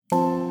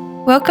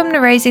Welcome to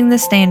Raising the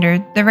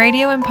Standard, the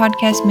radio and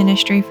podcast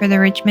ministry for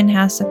the Richmond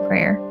House of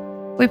Prayer.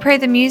 We pray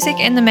the music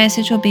and the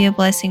message will be a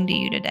blessing to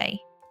you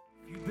today.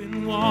 You've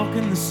been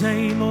walking the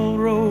same old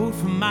road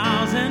for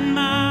miles and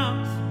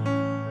miles.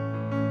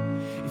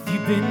 If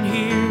you've been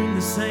hearing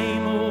the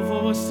same old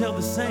voice tell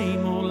the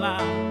same old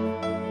lie.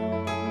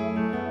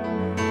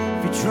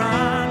 If you're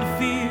trying to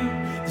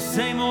fill the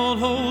same old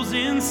holes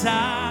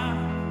inside,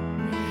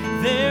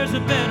 there's a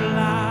better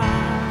life.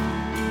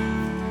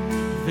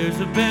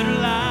 There's a better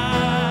life.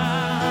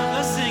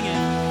 Let's sing it.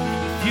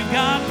 If you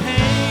got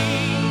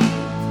pain,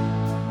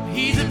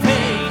 he's a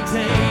pain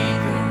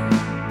taker.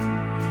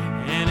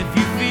 And if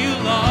you feel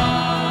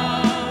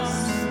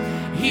lost,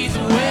 he's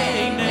a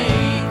way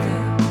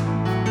maker.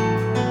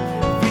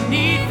 If you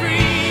need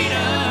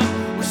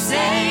freedom or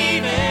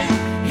saving,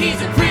 he's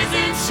a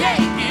prison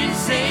shaking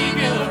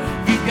savior.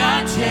 If you've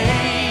got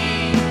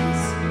chains,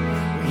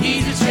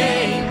 he's a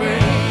chain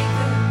breaker.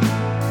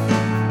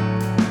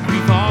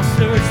 We've all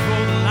searched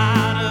for the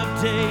light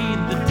of day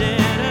in the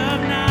dead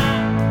of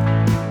night.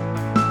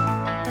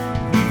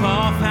 We've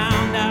all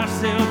found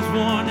ourselves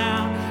worn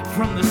out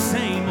from the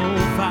same old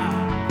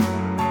fight.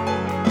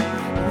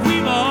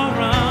 We've all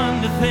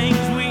run to things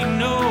we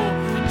know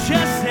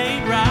just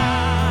ain't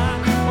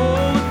right.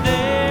 Oh,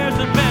 there's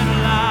a better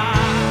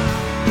life.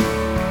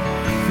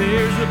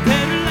 There's a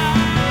better life.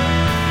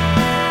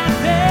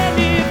 And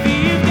if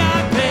you've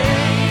got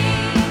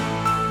pain,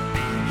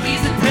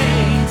 he's a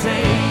pain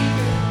taker.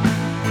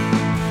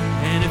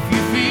 And if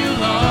you feel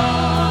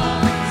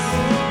lost,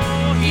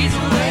 oh, he's a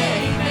way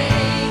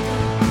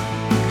maker.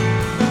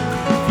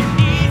 If you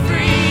need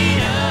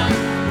freedom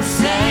or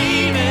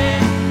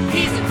saving,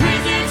 he's a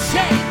prison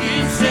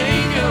shaking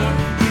savior.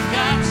 You've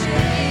got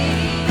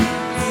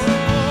chains,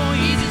 oh,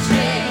 he's a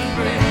chain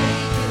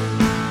breaker.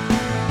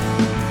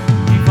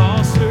 We've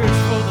all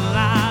searched for the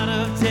light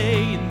of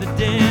day in the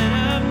dead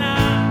of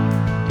night.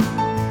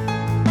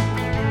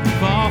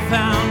 We've all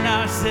found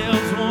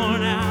ourselves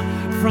worn out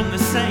from the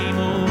same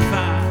old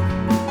fight.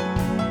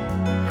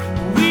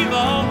 We've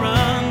all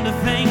run to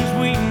things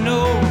we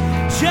know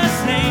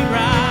just ain't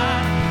right.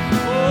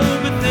 Oh,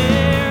 but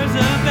there's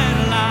a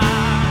better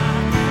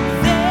life.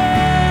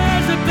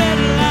 There's a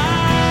better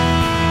life.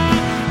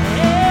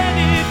 And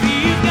if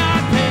you've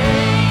got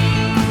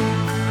pain,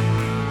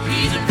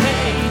 he's a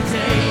pain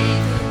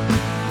taker.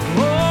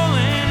 Oh,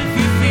 and if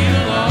you feel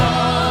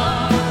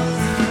lost,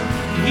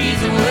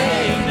 he's a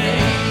way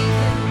maker.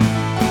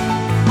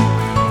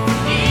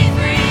 Need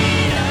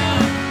freedom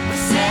or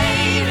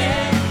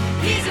saving,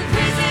 he's a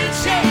prison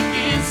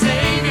shaking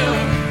savior.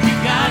 You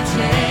got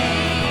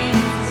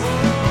chains,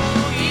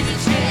 oh, he's a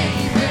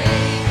chain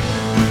breaker.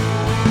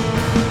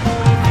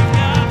 You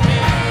got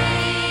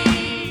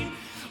pain,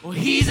 well,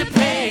 he's a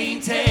pain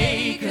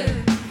taker.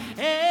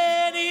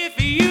 And if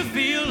you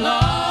feel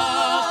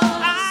lost,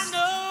 I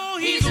know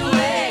he's a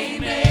way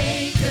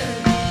maker.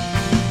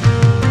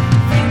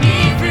 If you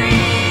need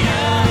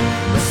freedom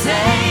or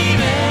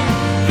saving,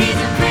 he's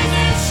a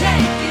prison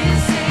shaking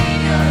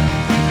savior.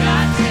 You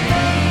got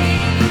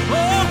chains,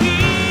 oh,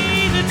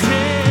 he's a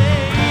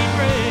chain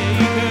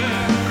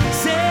breaker.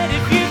 Said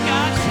if you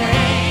got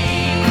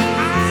chains,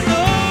 I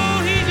know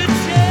he's a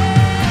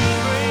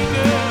chain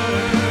breaker.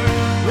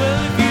 Well,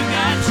 if you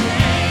got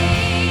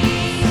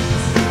chains,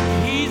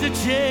 he's a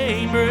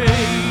chain breaker.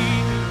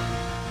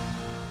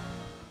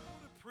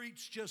 To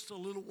preach just a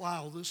little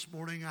while this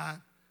morning.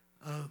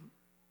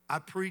 I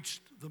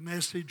preached the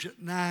message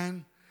at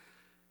 9,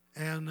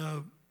 and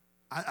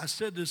I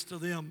said this to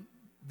them.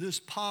 This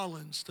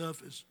pollen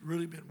stuff has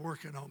really been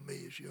working on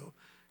me, as you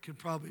can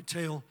probably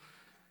tell.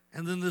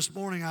 And then this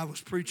morning I was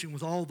preaching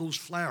with all those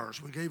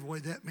flowers. We gave away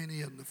that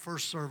many in the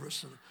first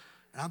service, and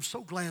I'm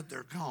so glad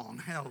they're gone.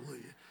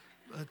 Hallelujah.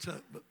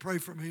 But pray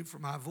for me for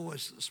my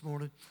voice this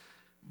morning.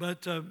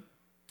 But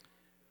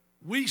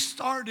we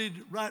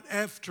started right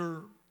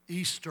after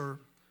Easter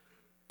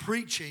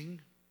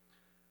preaching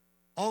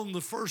on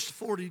the first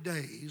 40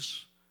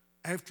 days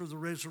after the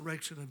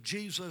resurrection of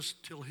Jesus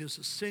till his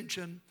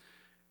ascension.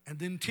 And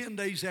then 10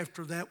 days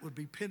after that would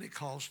be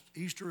Pentecost.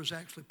 Easter is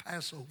actually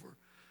Passover.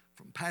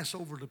 From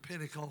Passover to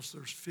Pentecost,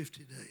 there's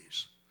 50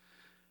 days.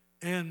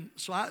 And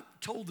so I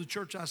told the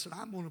church, I said,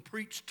 I'm going to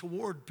preach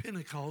toward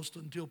Pentecost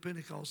until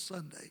Pentecost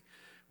Sunday,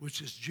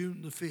 which is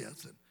June the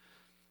 5th. And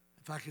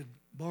if I could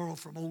borrow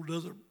from old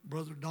other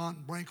brother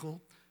Don Brinkle,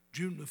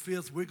 June the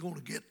 5th, we're going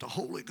to get the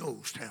Holy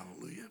Ghost,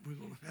 hallelujah. We're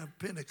going to have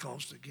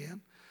Pentecost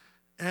again.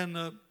 And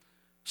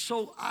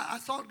so I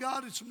thought,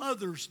 God, it's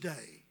Mother's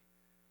Day.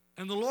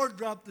 And the Lord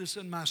dropped this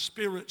in my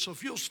spirit. So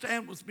if you'll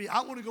stand with me,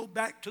 I want to go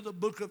back to the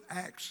book of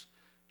Acts,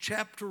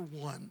 chapter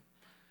 1.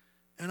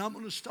 And I'm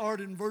going to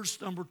start in verse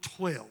number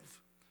 12.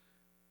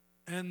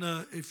 And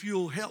if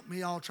you'll help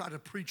me, I'll try to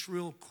preach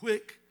real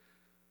quick,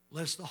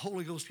 lest the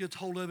Holy Ghost gets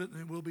hold of it, and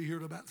then we'll be here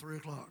at about 3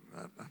 o'clock.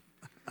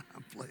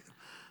 I'm playing.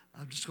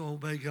 I'm just going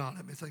to obey God.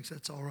 Let me think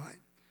that's all right.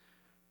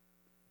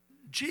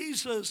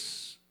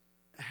 Jesus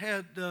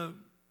had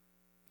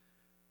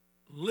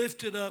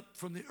lifted up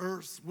from the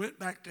earth, went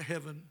back to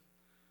heaven.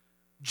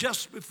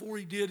 Just before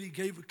he did, he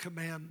gave a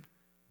command,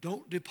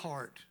 don't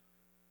depart.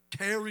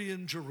 Tarry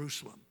in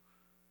Jerusalem.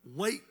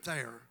 Wait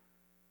there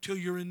till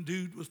you're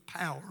endued with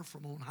power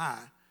from on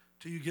high,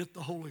 till you get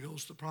the Holy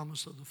Ghost, the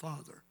promise of the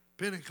Father.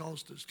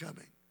 Pentecost is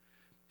coming.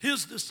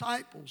 His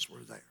disciples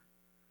were there.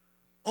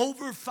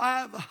 Over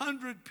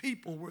 500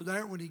 people were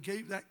there when he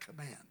gave that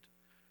command.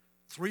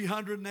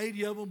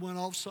 380 of them went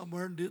off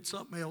somewhere and did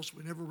something else.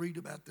 We never read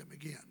about them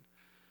again.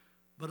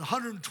 But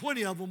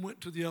 120 of them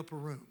went to the upper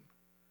room.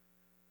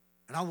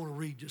 And I want to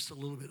read just a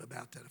little bit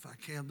about that if I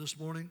can this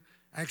morning.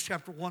 Acts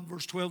chapter 1,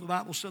 verse 12, the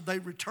Bible said, they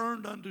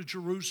returned unto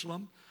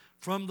Jerusalem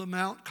from the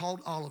mount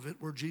called Olivet,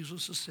 where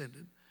Jesus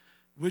ascended,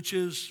 which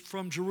is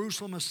from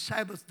Jerusalem a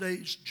Sabbath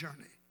day's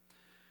journey.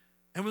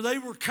 And when they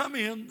were come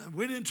in and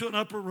went into an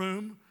upper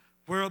room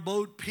where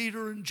abode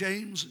Peter and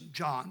James and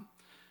John,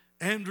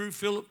 Andrew,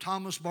 Philip,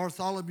 Thomas,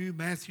 Bartholomew,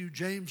 Matthew,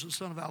 James, the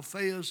son of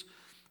Alphaeus,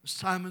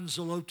 Simon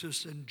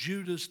Zelotes, and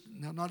Judas,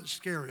 now not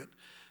Iscariot,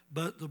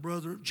 but the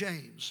brother of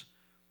James.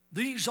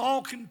 These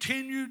all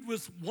continued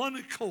with one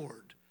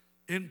accord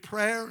in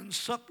prayer and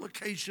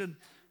supplication.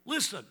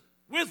 Listen,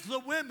 with the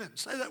women,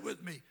 say that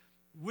with me,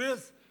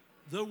 with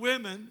the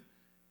women,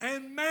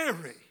 and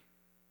Mary,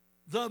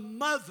 the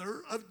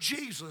mother of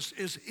Jesus,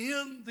 is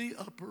in the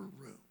upper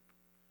room.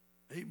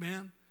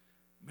 Amen.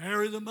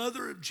 Mary, the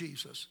mother of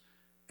Jesus,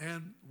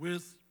 and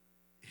with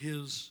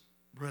his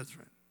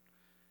brethren.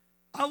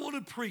 I want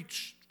to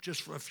preach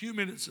just for a few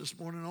minutes this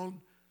morning on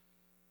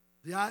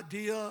the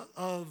idea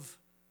of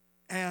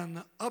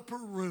an upper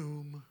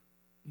room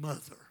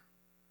mother.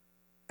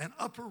 An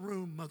upper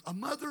room mother. A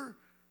mother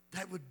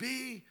that would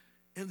be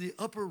in the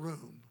upper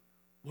room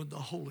when the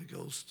Holy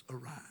Ghost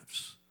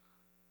arrives.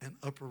 An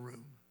upper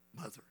room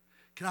mother.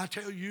 Can I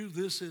tell you,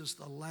 this is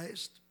the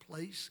last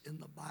place in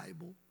the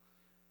Bible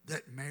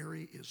that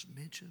Mary is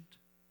mentioned.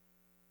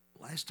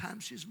 Last time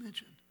she's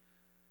mentioned.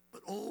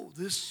 But oh,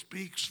 this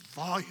speaks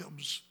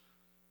volumes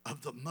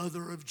of the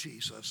mother of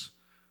Jesus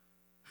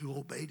who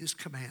obeyed his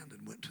command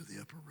and went to the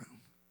upper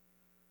room.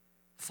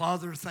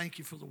 Father, thank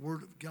you for the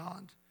word of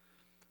God.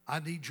 I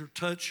need your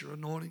touch, your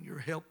anointing, your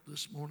help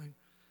this morning.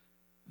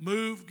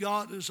 Move,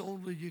 God, as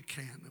only you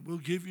can, and we'll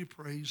give you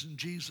praise in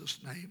Jesus'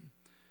 name.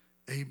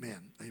 Amen.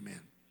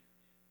 Amen.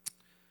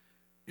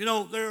 You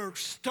know, there are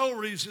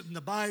stories in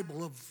the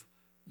Bible of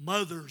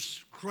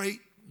mothers, great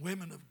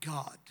women of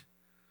God.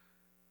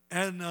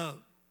 And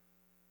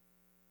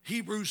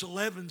Hebrews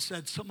 11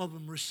 said some of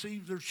them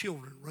received their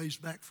children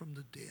raised back from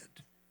the dead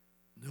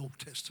in the Old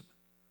Testament.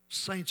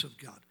 Saints of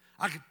God.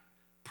 I could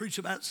preach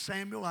about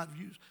Samuel. I've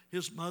used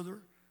his mother,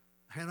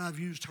 and I've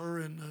used her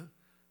in the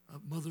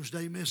Mother's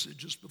Day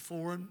messages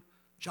before. And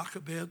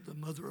Jochebed, the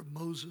mother of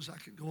Moses. I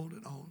could go on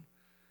and on.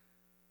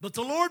 But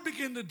the Lord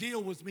began to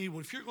deal with me. Well,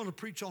 if you're going to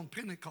preach on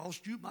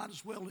Pentecost, you might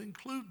as well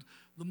include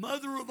the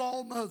mother of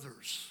all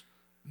mothers,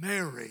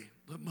 Mary,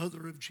 the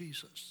mother of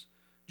Jesus.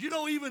 You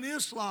know, even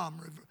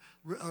Islam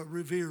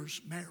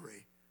reveres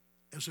Mary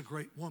as a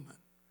great woman.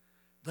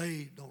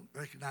 They don't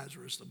recognize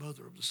her as the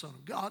mother of the Son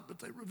of God, but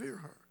they revere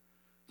her.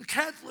 The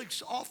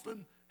Catholics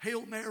often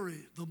hail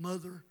Mary the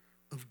mother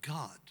of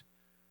God.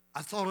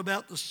 I thought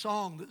about the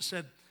song that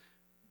said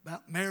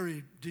about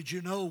Mary, did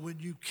you know when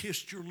you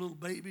kissed your little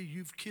baby,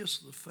 you've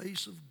kissed the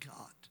face of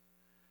God?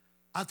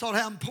 I thought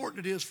how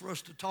important it is for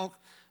us to talk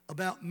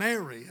about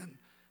Mary. And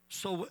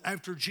so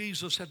after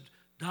Jesus had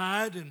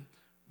died and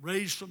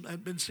raised from,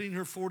 had been seen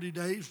her 40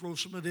 days,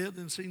 rose from the dead,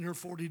 then seen her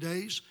 40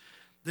 days,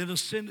 then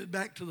ascended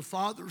back to the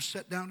Father,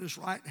 sat down his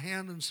right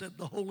hand and said,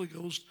 the Holy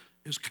Ghost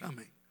is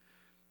coming.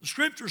 The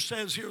scripture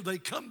says here they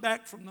come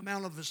back from the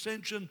Mount of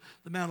Ascension,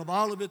 the Mount of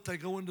Olivet. They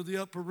go into the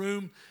upper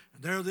room,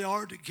 and there they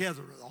are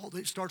together.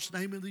 They starts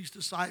naming these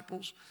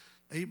disciples.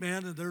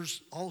 Amen. And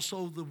there's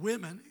also the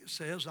women, it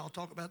says. I'll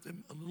talk about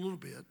them a little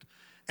bit.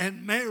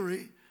 And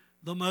Mary,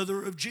 the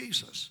mother of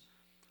Jesus.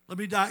 Let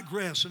me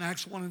digress. In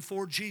Acts 1 and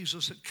 4,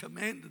 Jesus had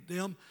commanded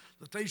them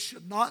that they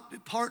should not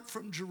depart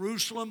from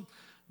Jerusalem,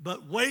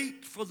 but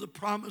wait for the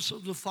promise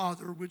of the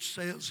Father, which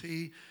says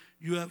he,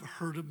 you have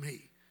heard of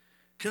me.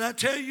 Can I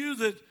tell you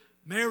that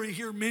Mary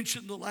here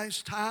mentioned the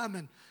last time,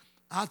 and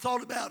I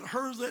thought about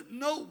her, that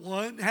no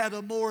one had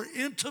a more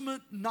intimate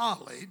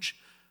knowledge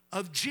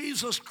of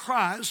Jesus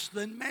Christ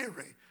than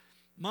Mary.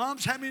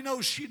 Moms, how many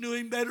know she knew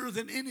him better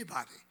than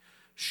anybody?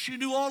 She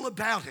knew all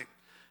about him.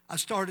 I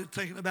started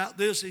thinking about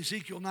this.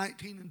 Ezekiel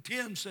 19 and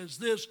 10 says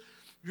this,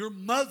 your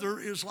mother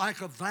is like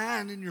a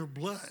vine in your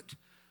blood.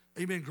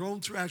 Amen,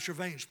 grown throughout your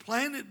veins.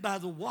 Planted by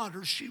the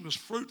waters, she was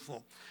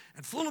fruitful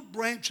and full of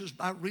branches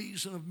by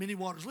reason of many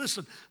waters.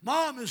 Listen,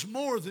 mom is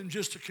more than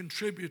just a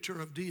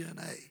contributor of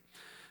DNA.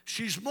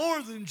 She's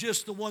more than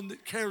just the one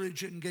that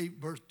carried you and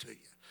gave birth to you.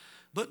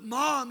 But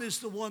mom is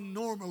the one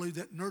normally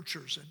that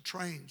nurtures and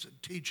trains and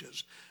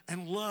teaches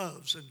and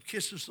loves and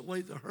kisses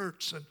away the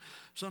hurts and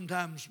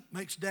sometimes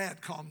makes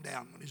dad calm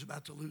down when he's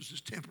about to lose his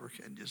temper.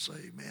 Can you say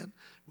amen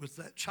with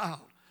that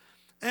child?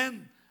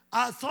 And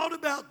I thought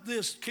about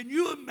this. Can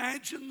you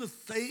imagine the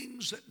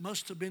things that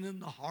must have been in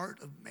the heart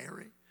of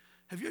Mary?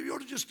 You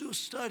ought to just do a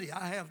study.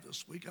 I have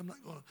this week. I'm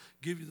not going to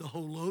give you the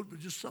whole load, but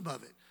just some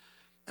of it.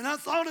 And I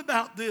thought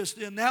about this,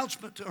 the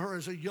announcement to her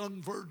as a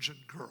young virgin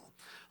girl.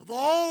 Of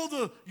all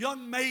the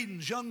young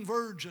maidens, young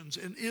virgins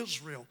in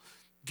Israel,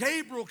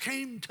 Gabriel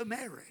came to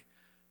Mary,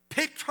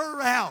 picked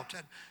her out.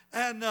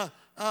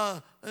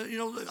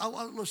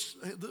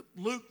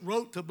 Luke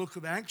wrote the book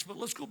of Acts, but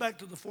let's go back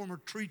to the former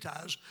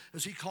treatise,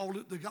 as he called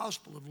it, the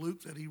Gospel of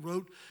Luke, that he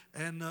wrote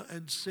and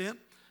sent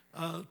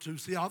to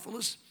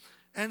Theophilus.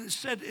 And it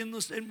said in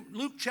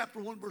Luke chapter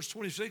 1, verse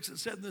 26, it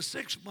said in the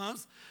 6th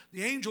month,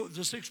 the angel,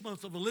 the 6th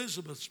month of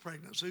Elizabeth's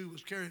pregnancy, who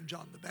was carrying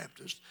John the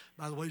Baptist,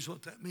 by the way, is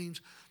what that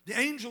means. The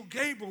angel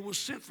Gabriel was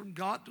sent from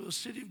God to a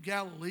city of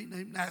Galilee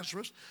named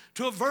Nazareth,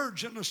 to a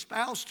virgin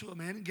espoused to a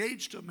man,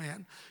 engaged to a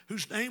man,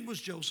 whose name was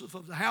Joseph,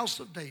 of the house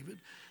of David.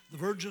 The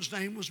virgin's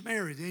name was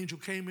Mary. The angel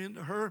came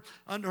unto her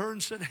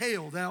and said,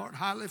 Hail, thou art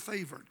highly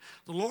favored.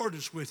 The Lord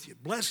is with you.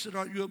 Blessed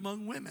art you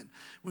among women.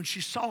 When she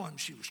saw him,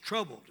 she was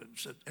troubled and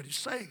said, and he's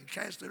saying,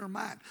 cast in her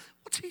mind,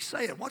 what's he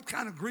saying? What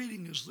kind of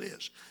greeting is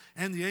this?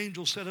 And the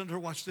angel said unto her,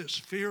 watch this,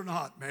 fear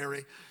not,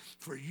 Mary,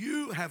 for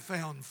you have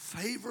found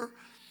favor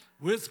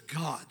with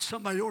God.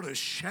 Somebody ought to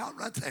shout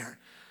right there.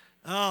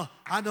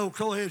 I know,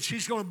 go ahead.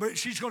 She's going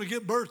to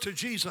give birth to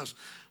Jesus.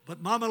 But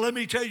mama, let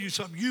me tell you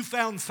something. You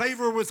found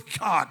favor with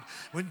God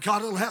when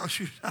God allows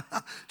you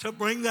to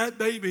bring that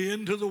baby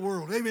into the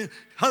world. Amen.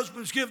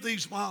 Husbands, give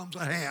these moms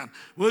a hand.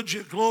 Would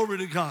you? Glory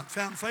to God.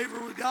 Found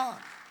favor with God.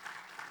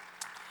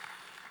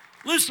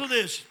 Listen to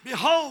this.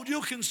 Behold,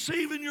 you'll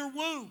conceive in your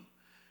womb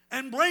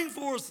and bring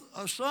forth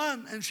a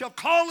son and shall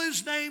call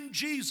his name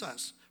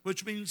Jesus,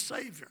 which means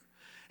Savior.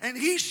 And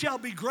he shall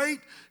be great,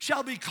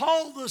 shall be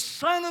called the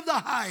Son of the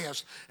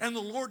Highest. And the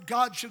Lord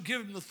God shall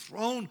give him the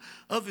throne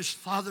of his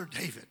father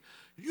David.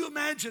 You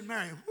imagine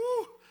Mary,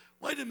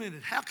 wait a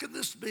minute, how can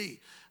this be?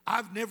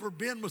 I've never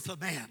been with a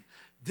man.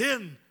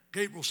 Then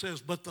Gabriel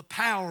says, but the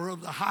power of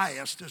the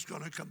highest is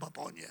going to come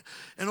upon you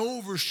and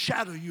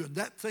overshadow you. And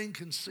that thing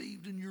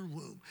conceived in your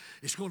womb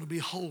is going to be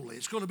holy.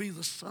 It's going to be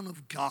the Son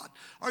of God.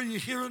 Are you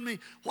hearing me?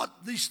 What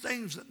these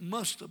things that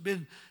must have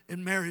been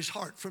in Mary's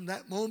heart from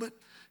that moment.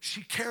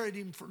 She carried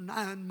him for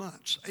 9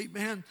 months,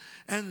 amen,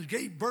 and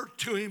gave birth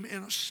to him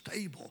in a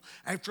stable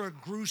after a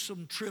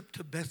gruesome trip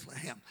to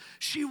Bethlehem.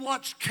 She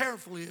watched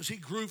carefully as he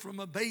grew from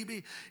a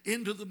baby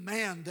into the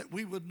man that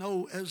we would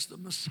know as the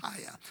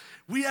Messiah.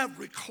 We have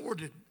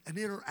recorded an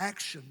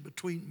interaction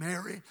between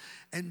Mary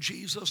and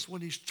Jesus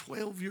when he's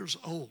 12 years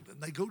old.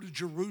 And they go to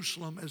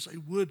Jerusalem as they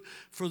would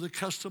for the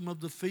custom of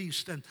the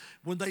feast. And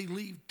when they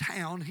leave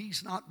town,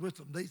 he's not with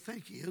them. They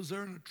think he is.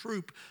 They're in a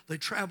troop. They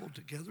travel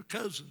together,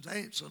 cousins,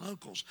 aunts, and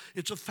uncles.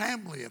 It's a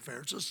family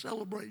affair. It's a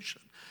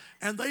celebration.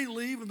 And they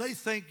leave and they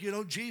think,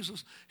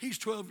 Jesus, he's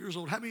 12 years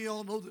old. How many of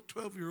y'all know that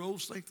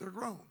 12-year-olds think they're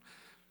grown?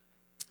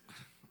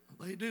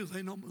 They do.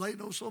 They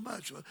know so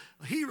much.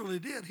 He really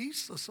did.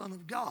 He's the Son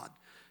of God.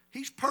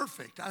 He's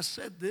perfect. I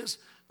said this.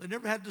 They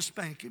never had to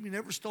spank him. He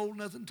never stole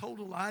nothing, told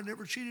a lie,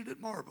 never cheated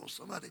at marbles.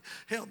 Somebody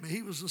help me.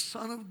 He was the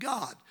Son of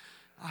God.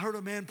 I heard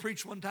a man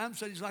preach one time,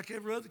 said he's like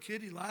every other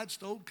kid. He lied,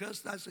 stole,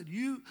 cussed. I said,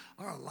 you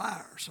are a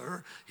liar,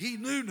 sir. He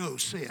knew no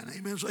sin.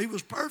 Amen. So he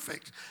was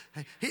perfect.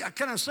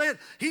 Can I say it?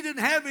 He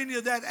didn't have any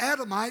of that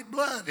Adamite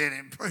blood in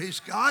him,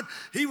 praise God.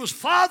 He was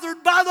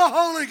fathered by the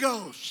Holy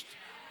Ghost.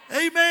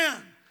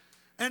 Amen.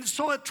 And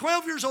so at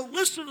 12 years old,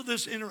 listen to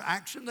this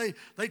interaction.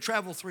 They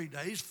travel 3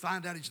 days,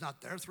 find out he's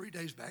not there. 3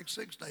 days back,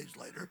 6 days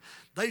later,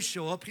 they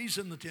show up. He's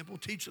in the temple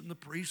teaching the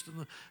priests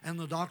and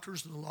the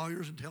doctors and the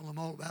lawyers and telling them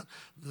all about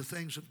the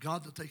things of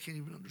God that they can't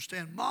even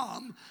understand.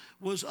 Mom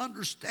was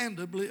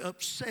understandably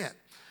upset.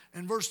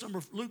 And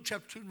Luke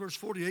chapter 2, verse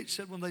 48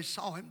 said, when they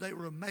saw him, they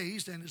were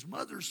amazed. And his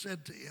mother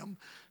said to him,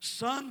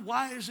 son,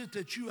 why is it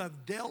that you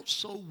have dealt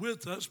so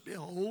with us?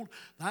 Behold,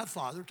 thy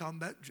father,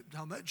 talking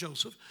about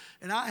Joseph,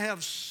 and I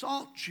have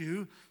sought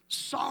you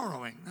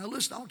sorrowing. Now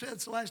listen, I want to tell you,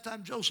 it's the last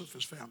time Joseph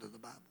is found in the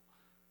Bible.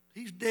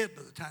 He's dead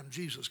by the time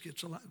Jesus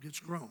gets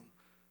grown.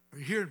 Are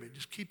you hearing me?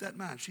 Just keep that in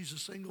mind. She's a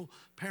single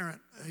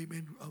parent,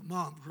 amen, a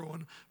mom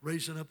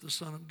raising up the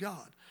Son of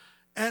God.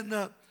 And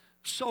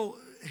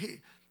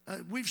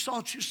we've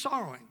sought you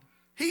sorrowing.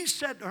 He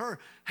said to her,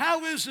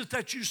 how is it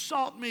that you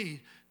sought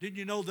me? Didn't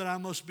you know that I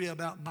must be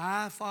about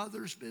my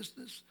Father's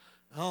business?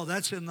 Oh,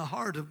 that's in the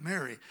heart of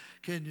Mary.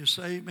 Can you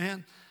say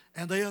amen?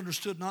 And they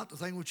understood not the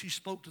thing which he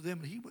spoke to them.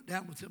 And he went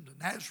down with them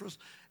to Nazareth.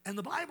 And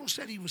the Bible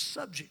said he was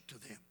subject to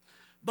them.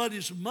 But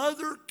his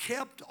mother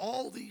kept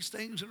all these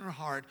things in her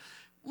heart.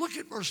 Look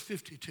at verse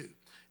 52.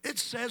 It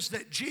says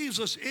that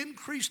Jesus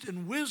increased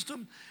in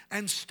wisdom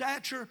and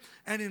stature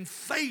and in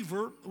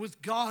favor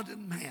with God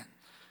and man.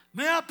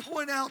 May I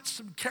point out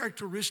some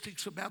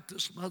characteristics about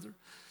this mother?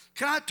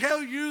 Can I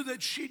tell you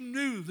that she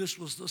knew this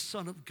was the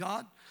Son of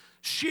God?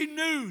 She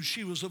knew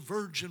she was a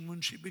virgin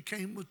when she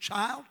became a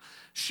child.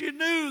 She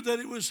knew that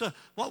it was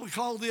what we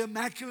call the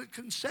Immaculate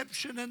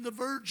Conception and the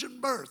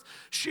virgin birth.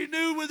 She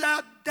knew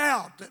without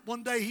doubt that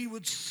one day he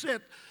would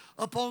sit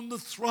upon the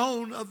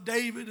throne of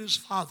David his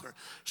father.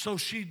 So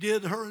she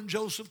did. Her and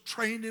Joseph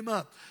trained him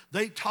up.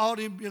 They taught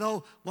him,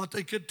 what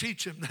they could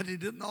teach him that he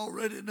didn't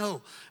already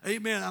know.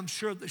 Amen. I'm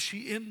sure that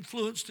she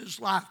influenced his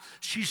life.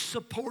 She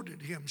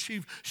supported him.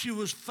 She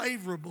was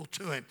favorable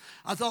to him.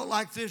 I thought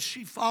like this,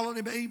 she followed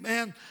him,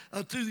 amen,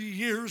 through the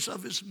years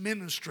of his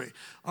ministry.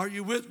 Are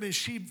you with me?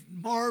 She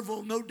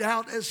marveled, no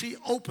doubt, as he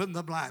opened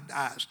the blind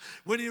eyes,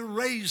 when he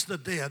raised the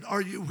dead.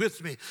 Are you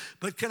with me?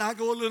 But can I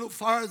go a little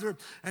farther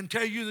and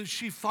tell you that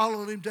she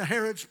followed him to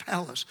Herod's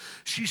palace?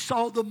 She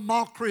saw the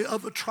mockery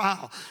of a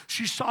trial.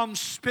 She saw him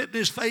spit in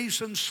his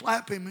face and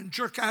slap him and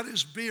jerk out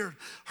his beard.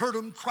 Heard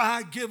him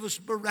cry, "Give us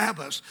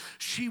Barabbas."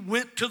 She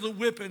went to the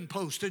whipping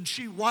post and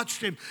she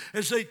watched him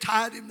as they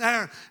tied him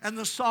there. And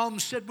the psalm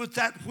said, with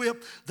that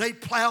whip, they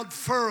plowed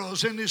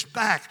furrows in his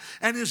back,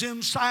 and his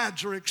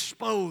insides are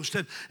exposed,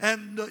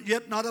 and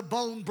yet not a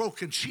bone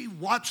broken. She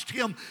watched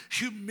him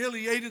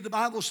humiliated. The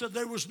Bible said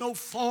there was no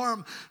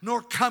form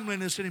nor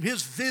comeliness in him.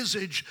 His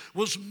visage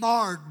was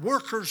marred,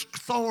 workers'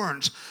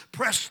 thorns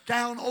pressed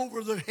down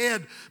over the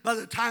head. By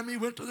the time he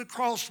went to the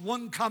cross,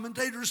 one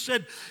commentator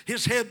said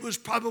his head was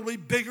probably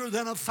bigger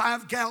than a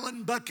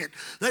 5-gallon bucket.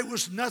 There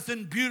was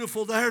nothing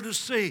beautiful there to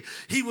see.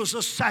 He was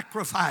a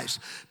sacrifice.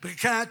 But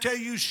can I tell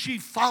you, she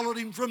followed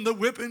him from the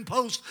whipping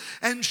post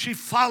and she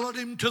followed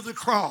him to the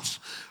cross.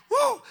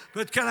 Woo!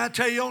 But can I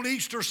tell you, on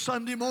Easter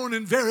Sunday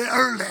morning, very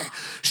early,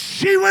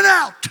 she went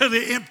out to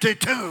the empty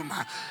tomb.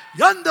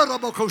 Hey,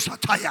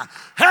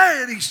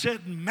 and he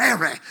said,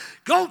 "Mary,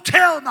 go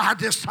tell my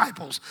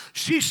disciples."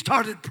 She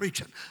started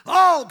preaching.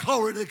 Oh,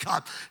 glory to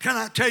God. Can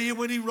I tell you,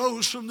 when he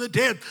rose from the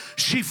dead,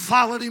 she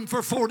followed him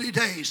for 40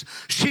 days.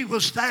 She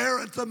was there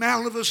at the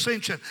Mount of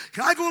Ascension.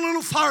 Can I go a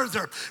little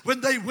farther?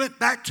 When they went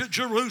back to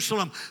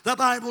Jerusalem, the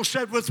Bible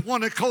said with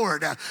one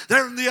accord,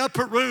 they're in the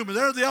upper room, and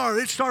there they are.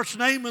 It starts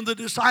naming the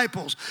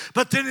disciples.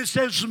 But then it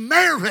says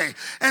Mary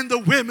and the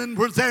women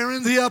were there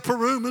in the upper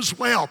room as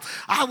well.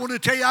 I want to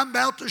tell you, I'm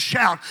about to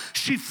shout.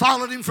 She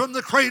followed him from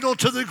the cradle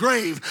to the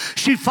grave.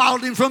 She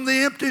followed him from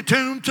the empty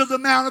tomb to the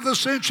Mount of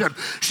Ascension.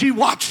 She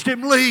watched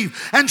him leave,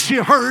 and she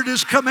heard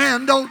his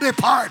command, "Don't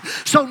depart."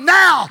 So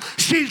now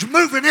she's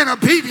moving in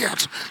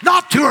obedience,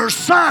 not to her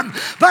son,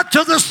 but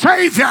to the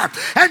Savior.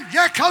 And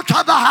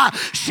Yekotabaha,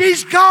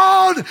 she's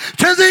gone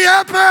to the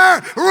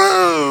upper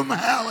room.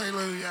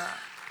 Hallelujah.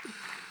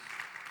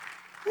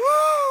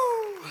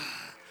 Woo!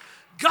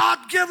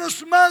 God give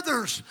us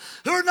mothers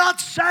who are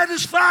not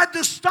satisfied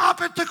to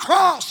stop at the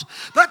cross,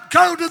 but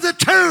go to the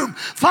tomb,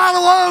 follow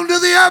on to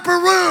the upper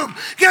room,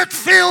 get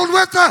filled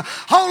with the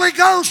Holy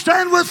Ghost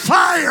and with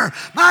fire.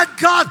 My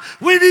God,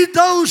 we need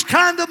those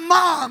kind of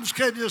moms.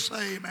 Can you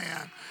say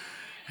amen?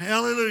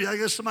 Hallelujah. I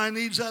guess somebody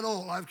needs that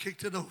oil. I've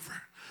kicked it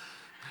over.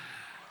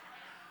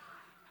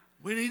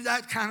 We need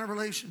that kind of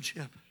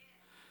relationship.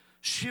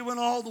 She went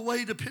all the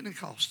way to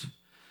Pentecost.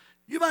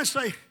 You might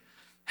say,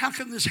 how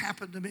can this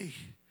happen to me?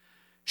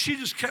 She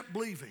just kept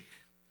believing.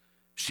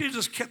 She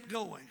just kept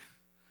going.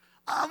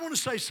 I want to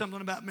say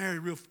something about Mary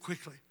real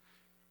quickly.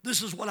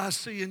 This is what I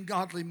see in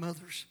godly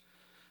mothers.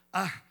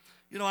 I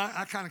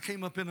kind of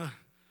came up in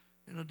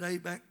a day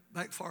back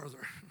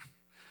farther.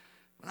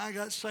 When I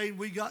got saved,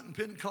 we got in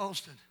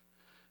Pentecost,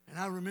 and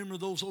I remember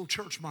those old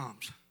church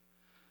moms.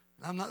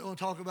 And I'm not going to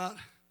talk about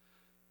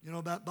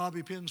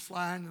bobby pins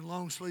flying and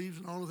long sleeves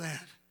and all of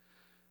that.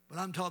 But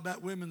I'm talking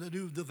about women that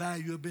knew the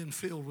value of being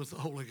filled with the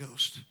Holy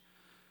Ghost.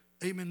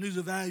 Amen. Knew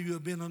the value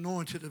of being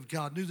anointed of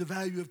God. Knew the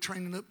value of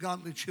training up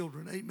godly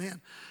children. Amen.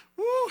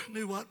 Woo.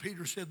 Knew what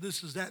Peter said.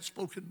 This is that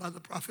spoken by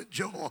the prophet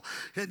Joel.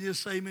 And you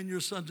say, amen,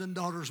 your sons and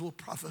daughters will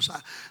prophesy.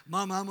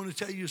 Mama, I'm going to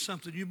tell you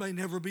something. You may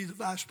never be the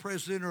vice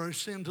president or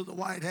ascend to the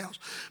White House,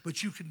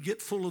 but you can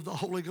get full of the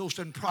Holy Ghost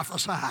and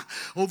prophesy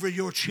over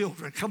your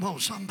children. Come on,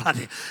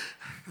 somebody.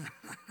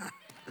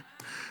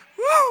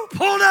 Woo.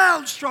 Pull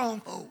down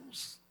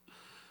strongholds.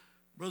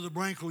 Brother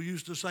Brankle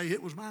used to say,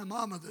 it was my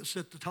mama that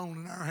set the tone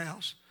in our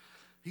house.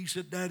 He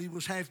said, Daddy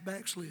was half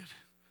backslid.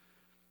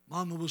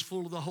 Mama was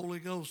full of the Holy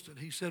Ghost. And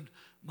he said,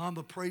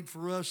 Mama prayed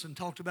for us and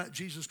talked about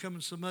Jesus coming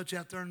so much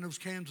out there in those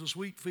Kansas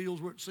wheat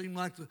fields where it seemed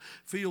like the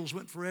fields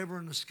went forever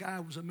and the sky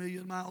was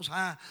 1,000,000 miles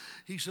high.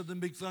 He said, them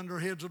big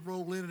thunderheads would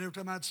roll in, and every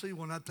time I'd see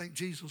one, I'd think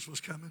Jesus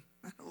was coming.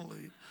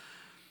 Hallelujah.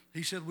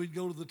 He said, we'd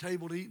go to the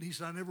table to eat, and he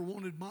said, I never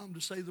wanted Mom to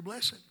say the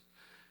blessing.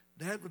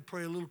 Dad would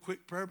pray a little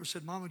quick prayer, but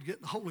said, Mom would get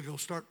in the Holy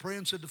Ghost, start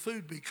praying, said the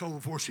food be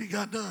cold before she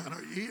got done.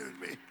 Are you hearing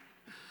me?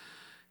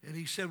 And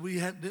he said we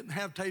didn't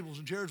have tables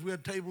and chairs. We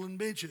had table and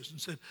benches.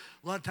 And said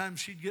a lot of times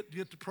she'd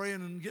get to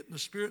praying and get in the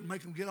Spirit and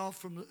make them get up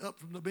from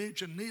the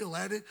bench and kneel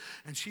at it.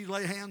 And she'd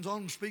lay hands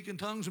on them, speak in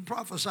tongues, and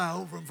prophesy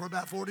over them for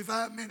about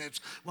 45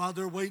 minutes while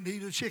they're waiting to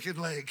eat a chicken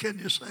leg. Can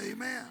you say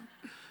amen?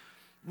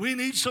 We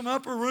need some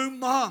upper room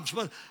moms.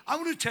 But I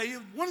want to tell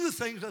you, one of the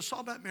things I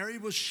saw about Mary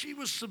was she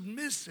was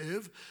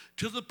submissive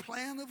to the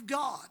plan of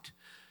God.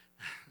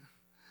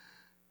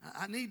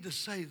 I need to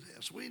say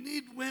this. We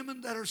need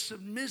women that are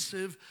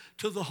submissive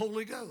to the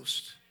Holy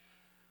Ghost.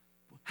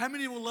 How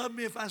many will love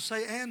me if I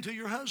say, and to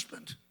your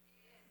husband?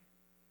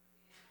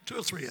 2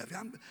 or 3 of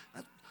you.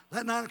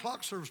 That 9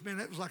 o'clock service, man,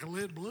 that was like a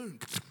lead balloon.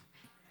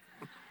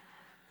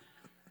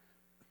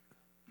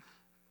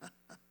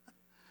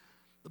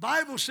 The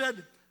Bible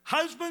said,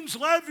 husbands,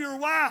 love your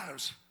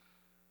wives.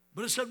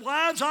 But it said,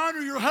 wives, honor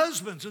your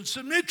husbands and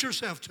submit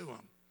yourself to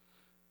them.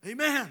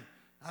 Amen.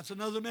 That's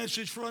another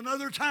message for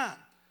another time.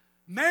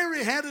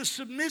 Mary had a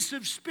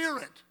submissive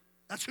spirit.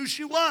 That's who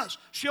she was.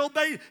 She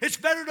obeyed. It's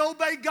better to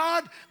obey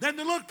God than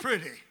to look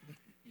pretty.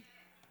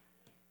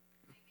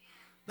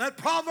 That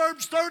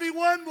Proverbs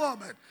 31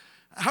 woman,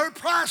 her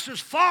price is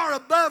far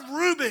above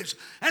rubies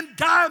and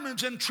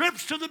diamonds and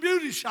trips to the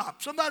beauty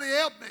shop. Somebody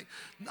help me.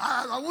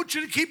 I want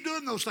you to keep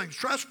doing those things.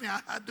 Trust me,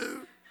 I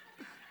do.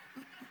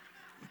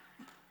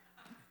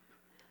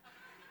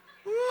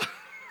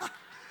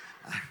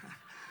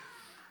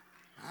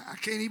 I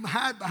can't even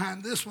hide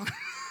behind this one.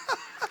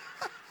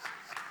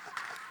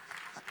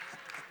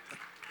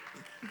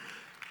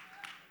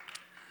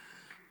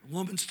 A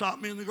woman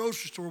stopped me in the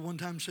grocery store one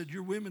time and said,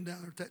 your women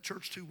down there at that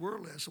church too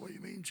worldly. I said, what do you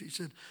mean? She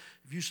said,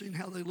 have you seen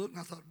how they look? And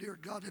I thought, dear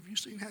God, have you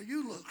seen how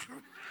you look? Come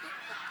on,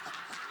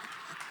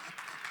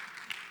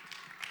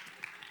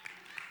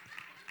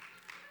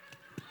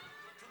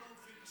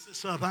 finish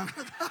this up.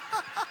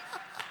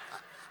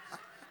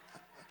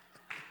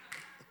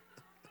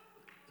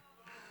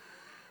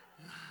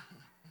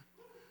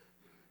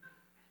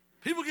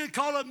 People get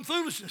caught up in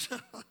foolishness.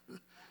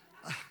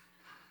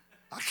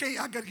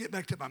 I got to get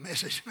back to my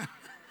message.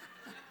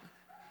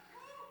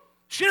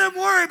 She didn't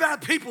worry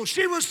about people.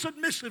 She was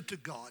submissive to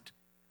God.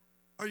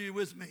 Are you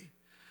with me?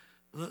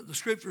 The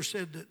scripture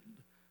said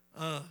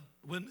that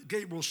when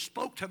Gabriel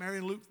spoke to Mary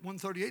in Luke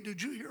 1:38,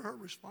 did you hear her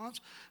response?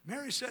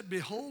 Mary said,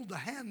 behold, the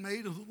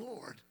handmaid of the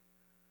Lord.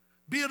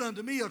 Be it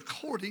unto me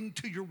according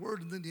to your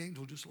word. And then the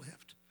angel just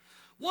left.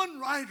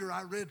 One writer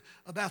I read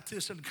about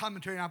this in a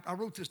commentary, I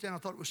wrote this down, I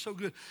thought it was so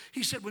good.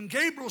 He said when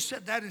Gabriel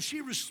said that and she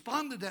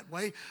responded that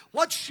way,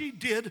 what she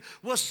did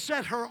was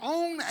set her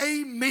own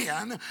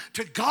amen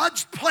to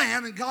God's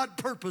plan and God's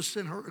purpose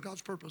in her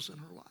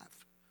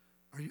life.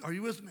 Are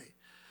you with me?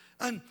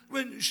 And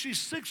when she's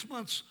 6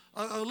 months,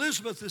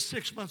 Elizabeth is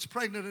 6 months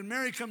pregnant and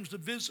Mary comes to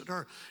visit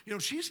her, you know,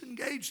 she's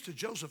engaged to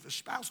Joseph,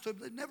 espoused to him.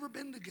 They've never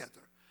been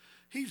together.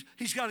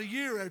 He's got a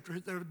year after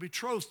they're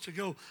betrothed to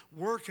go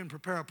work and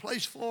prepare a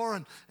place for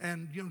her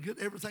and you know, get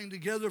everything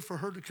together for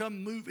her to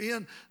come move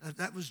in.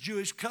 That was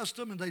Jewish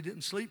custom, and they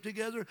didn't sleep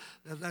together.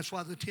 That's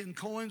why the 10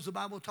 coins the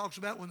Bible talks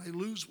about, when they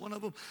lose one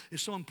of them,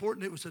 is so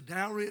important. It was a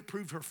dowry. It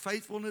proved her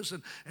faithfulness.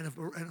 And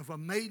if a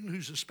maiden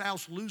who's a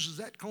spouse loses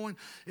that coin,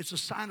 it's a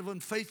sign of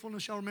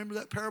unfaithfulness. Y'all remember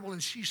that parable?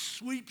 And she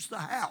sweeps the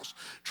house.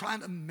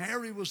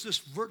 Mary was this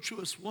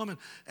virtuous woman.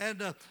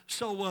 And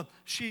so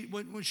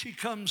when she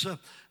comes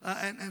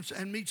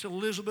and meets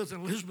Elizabeth,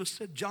 and Elizabeth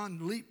said John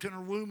leaped in her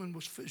womb and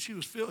he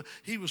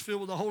was filled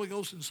with the Holy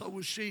Ghost, and so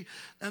was she.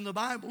 And the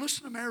Bible,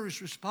 listen to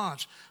Mary's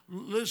response.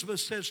 Elizabeth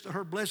says to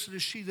her, blessed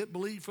is she that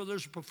believed, for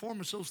there's a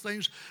performance of those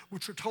things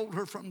which were told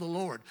her from the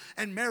Lord.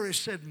 And Mary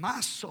said,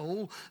 my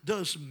soul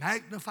does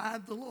magnify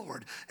the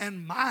Lord,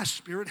 and my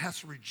spirit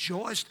hath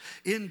rejoiced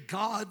in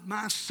God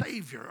my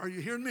Savior. Are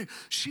you hearing me?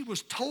 She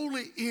was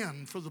totally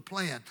in for the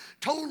plan,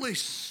 totally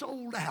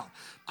sold out.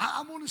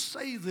 I want to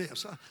say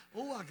this. I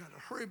got to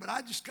hurry, but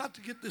I just got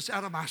to get this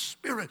out of my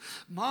spirit.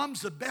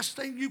 Mom's the best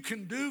thing you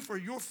can do for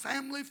your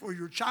family, for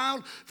your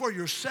child, for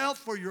yourself,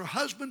 for your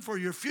husband, for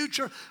your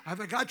future. Have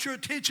I got your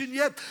attention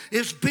yet?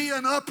 Is be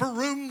an upper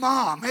room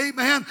mom.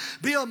 Amen.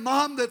 Be a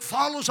mom that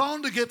follows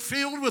on to get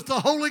filled with the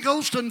Holy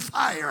Ghost and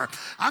fire.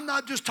 I'm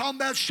not just talking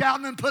about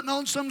shouting and putting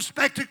on some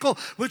spectacle,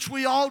 which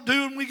we all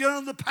do when we get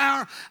under the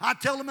power. I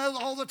tell them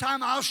all the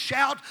time, I'll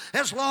shout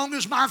as long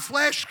as my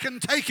flesh can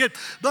take it.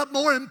 But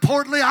more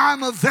importantly,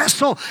 I'm a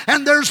vessel,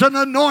 and there's an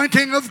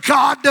anointing of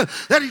God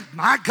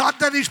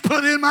that He's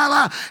put in my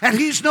life, and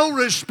He's no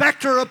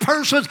respecter of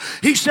persons.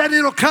 He said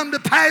it'll come to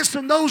pass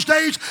in those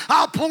days.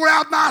 I'll pour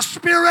out my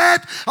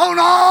spirit on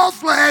all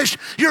flesh.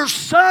 Your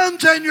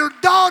sons and your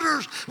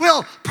daughters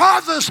will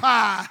prophesy.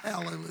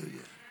 Hallelujah.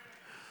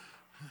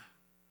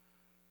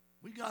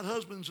 We got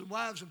husbands and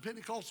wives in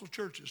Pentecostal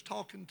churches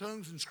talking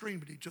tongues and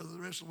screaming at each other the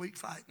rest of the week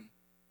fighting.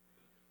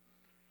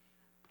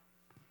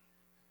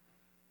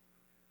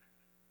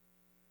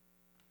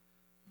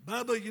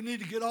 Bubba, you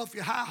need to get off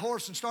your high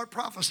horse and start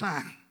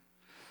prophesying.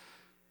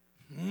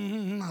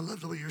 I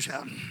love the way you're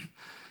shouting.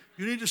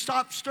 You need to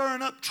stop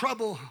stirring up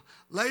trouble,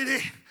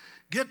 lady.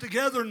 Get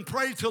together and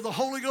pray till the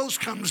Holy Ghost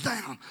comes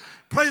down.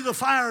 Pray the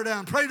fire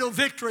down. Pray till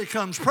victory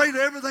comes. Pray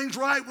till everything's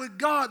right with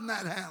God in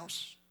that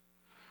house.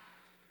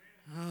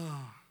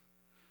 Oh,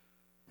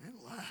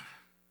 ain't lie.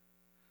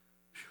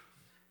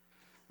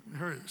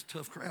 Hurry, this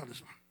tough crowd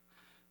is.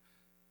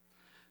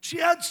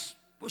 She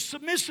was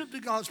submissive to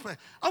God's plan.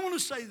 I want to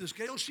say this,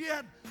 Gail. She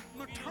had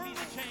maternal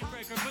chain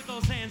breaker. Put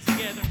those hands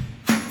together.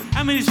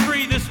 How many's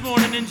free this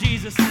morning in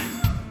Jesus'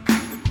 name?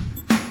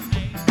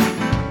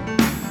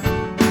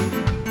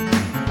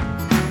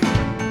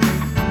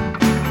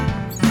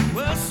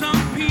 Well,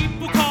 some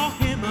people call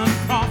him a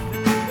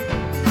prophet.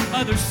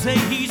 Others say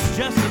he's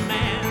just a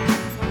man.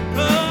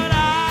 But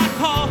I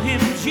call him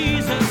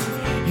Jesus.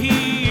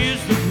 He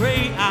is the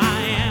great I am.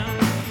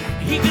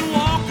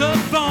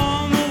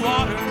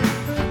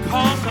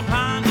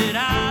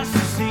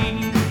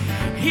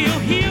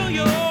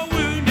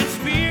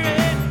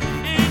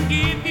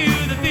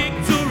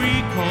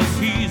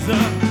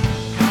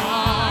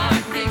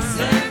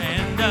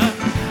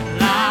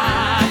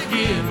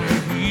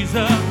 He's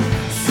a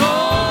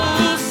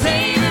soul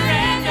saver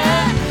and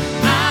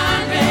a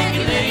mind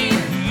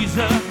regulator. He's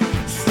a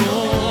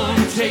storm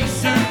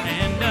chaser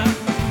and a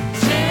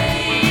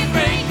chain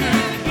breaker.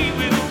 He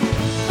will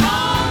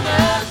calm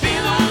the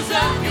billows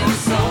of your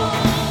soul.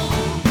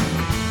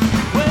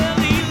 Well,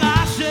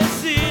 Elisha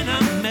sent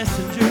a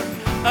messenger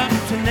up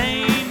to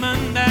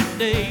Naaman that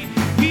day.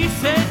 He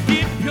said,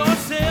 dip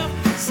yourself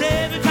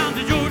 7 times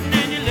in Jordan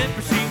and your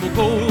leprosy will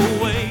go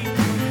away.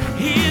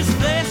 His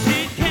flesh,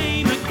 it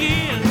came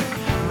again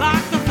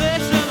like the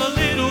flesh of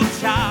a little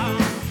child.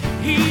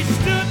 He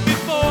stood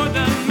before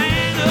the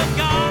man of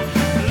God,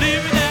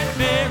 delivered that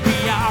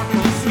very hour,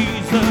 'cause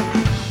he's a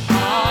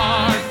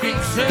heart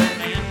fixer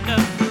and a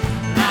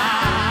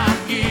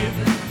life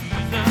giver.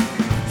 He's a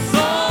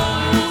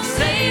soul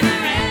saver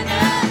and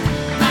a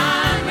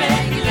mind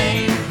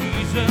regulator.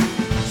 He's a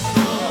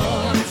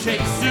storm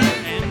chaser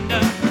and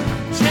a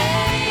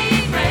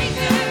chain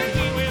breaker.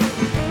 He will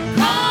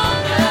calm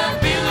the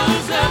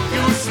billows of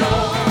your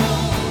soul.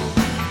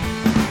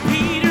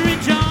 Peter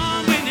and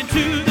John went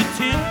into the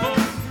temple.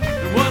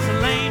 There was a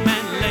lame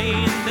man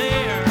laying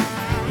there.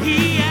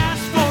 He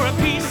asked for a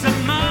piece of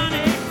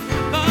money,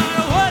 but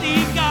what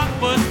he got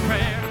was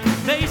prayer.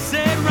 They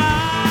said,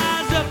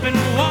 rise up and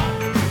walk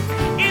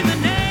in the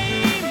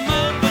name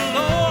of the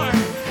Lord.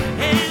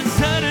 And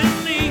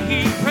suddenly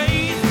he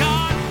praised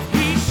God.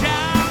 He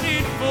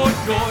shouted for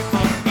joy,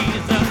 'cause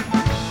he's a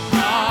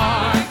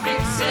heart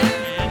fixer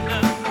and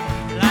a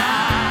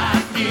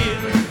life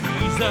giver.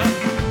 He's a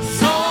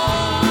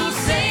soul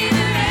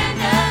saver and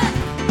a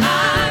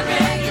mind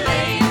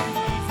regulator.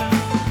 He's a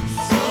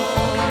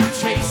storm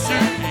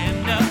chaser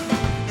and a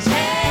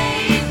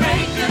chain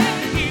breaker.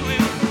 He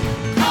will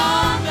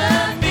calm the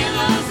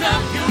billows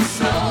of your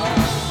soul.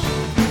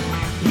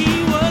 He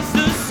was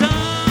the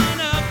son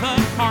of a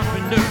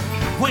carpenter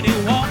when he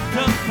walked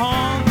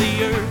upon the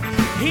earth.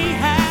 He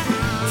had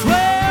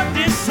 12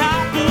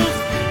 disciples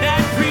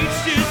that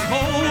preached his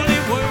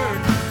holy word.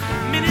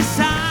 Many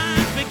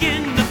signs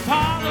began to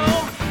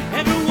follow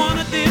every one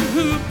of them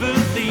who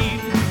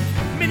believed.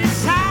 Many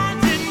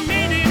signs and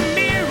many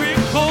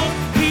miracles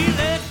he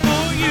led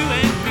for you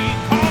and me,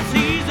 'cause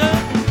he's a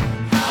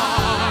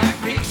heart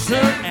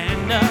fixer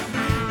and a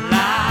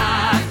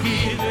life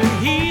giver.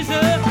 He's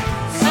a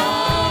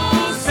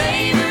soul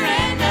saver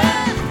and a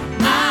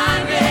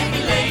mind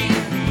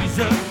regulator. He's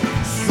a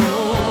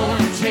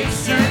storm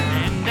chaser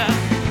and a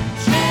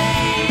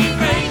chain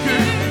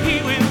breaker. He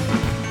will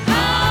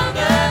calm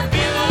the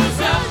billows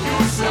of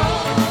your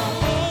soul.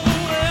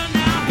 Well,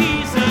 now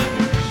he's a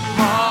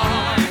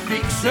heart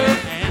fixer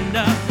and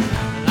a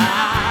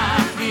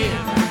life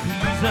giver.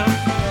 He's a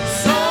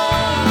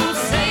soul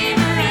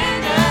saver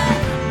and a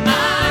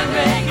mind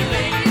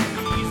regulator.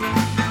 He's a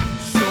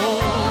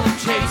storm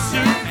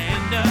chaser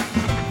and a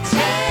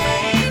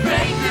chain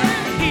breaker.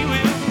 He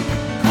will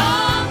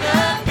calm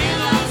the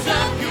billows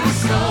of your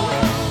soul.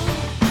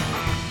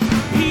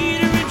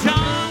 Peter and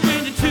John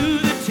went into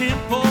the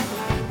temple.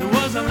 There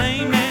was a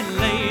lame man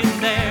laying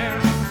there.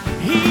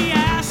 He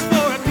asked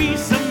for a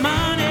piece of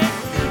money,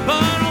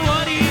 but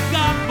what he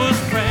got was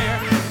prayer.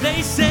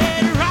 They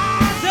said,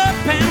 rise up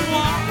and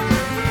walk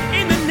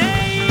in the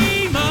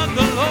name of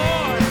the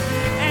Lord.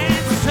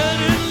 And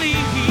suddenly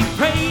he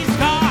praised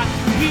God.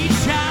 He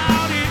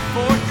shouted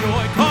for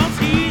joy, 'cause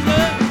he's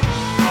a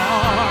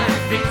heart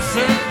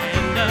fixer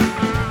and a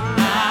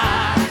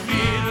life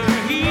giver.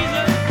 He's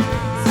a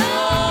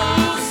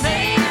soul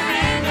saver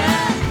and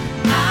a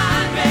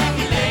mind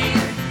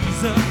regulator.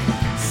 He's a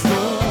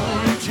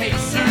storm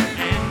chaser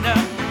and a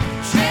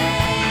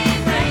chain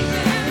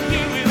breaker.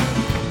 He will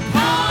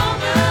calm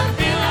the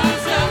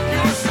billows of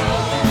your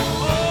soul.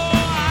 Oh,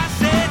 I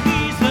said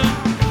he's a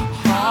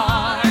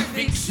heart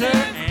fixer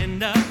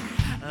and a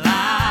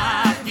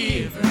life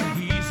giver.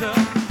 He's a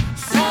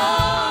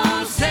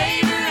soul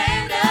saver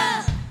and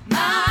a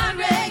mind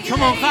regulator.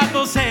 Come on, clap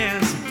those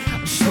hands.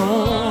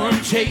 Storm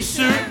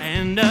chaser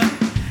and a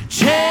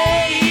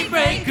chain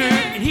breaker.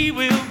 And he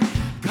will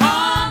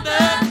calm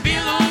the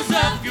billows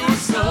of your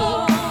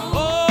soul.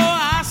 Oh,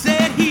 I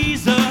said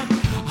he's a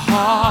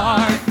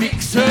heart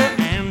fixer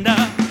and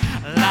a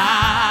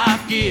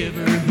life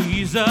giver.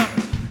 He's a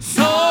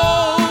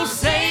soul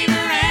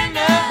saver and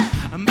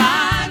a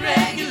mind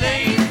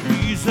regulator.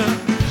 He's a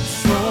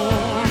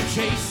storm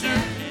chaser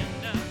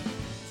and a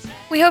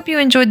We hope you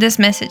enjoyed this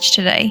message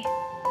today.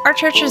 Our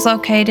church is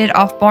located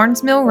off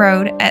Barnes Mill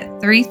Road at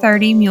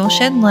 330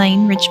 Muleshed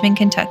Lane, Richmond,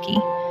 Kentucky.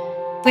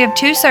 We have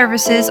 2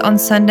 services on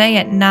Sunday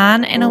at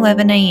 9 and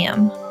 11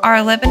 a.m. Our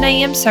 11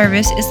 a.m.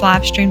 service is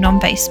live streamed on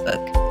Facebook.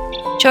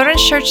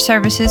 Children's church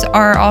services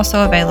are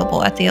also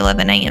available at the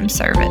 11 a.m.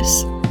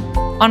 service.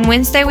 On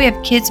Wednesday, we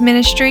have kids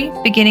ministry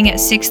beginning at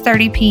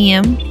 6:30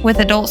 p.m. with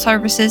adult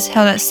services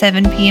held at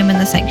 7 p.m. in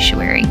the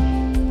sanctuary.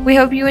 We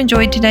hope you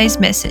enjoyed today's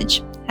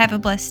message. Have a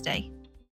blessed day.